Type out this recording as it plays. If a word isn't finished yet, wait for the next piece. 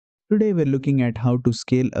Today we're looking at how to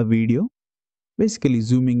scale a video, basically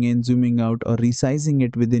zooming in, zooming out, or resizing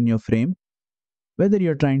it within your frame. Whether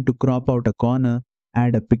you're trying to crop out a corner,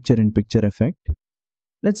 add a picture-in-picture effect.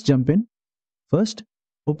 Let's jump in. First,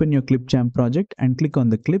 open your Clipchamp project and click on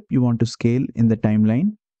the clip you want to scale in the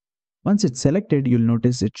timeline. Once it's selected, you'll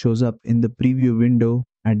notice it shows up in the preview window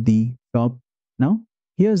at the top. Now,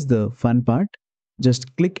 here's the fun part.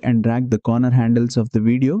 Just click and drag the corner handles of the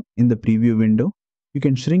video in the preview window. You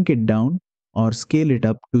can shrink it down or scale it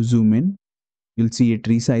up to zoom in. You'll see it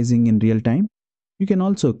resizing in real time. You can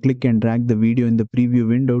also click and drag the video in the preview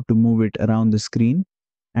window to move it around the screen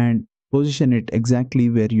and position it exactly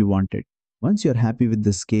where you want it. Once you're happy with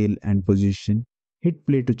the scale and position, hit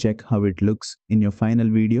play to check how it looks in your final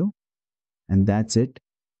video. And that's it.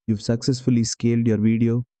 You've successfully scaled your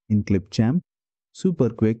video in Clipchamp. Super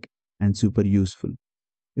quick and super useful.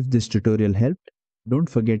 If this tutorial helped, don't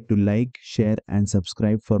forget to like, share and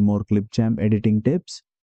subscribe for more Clipchamp editing tips.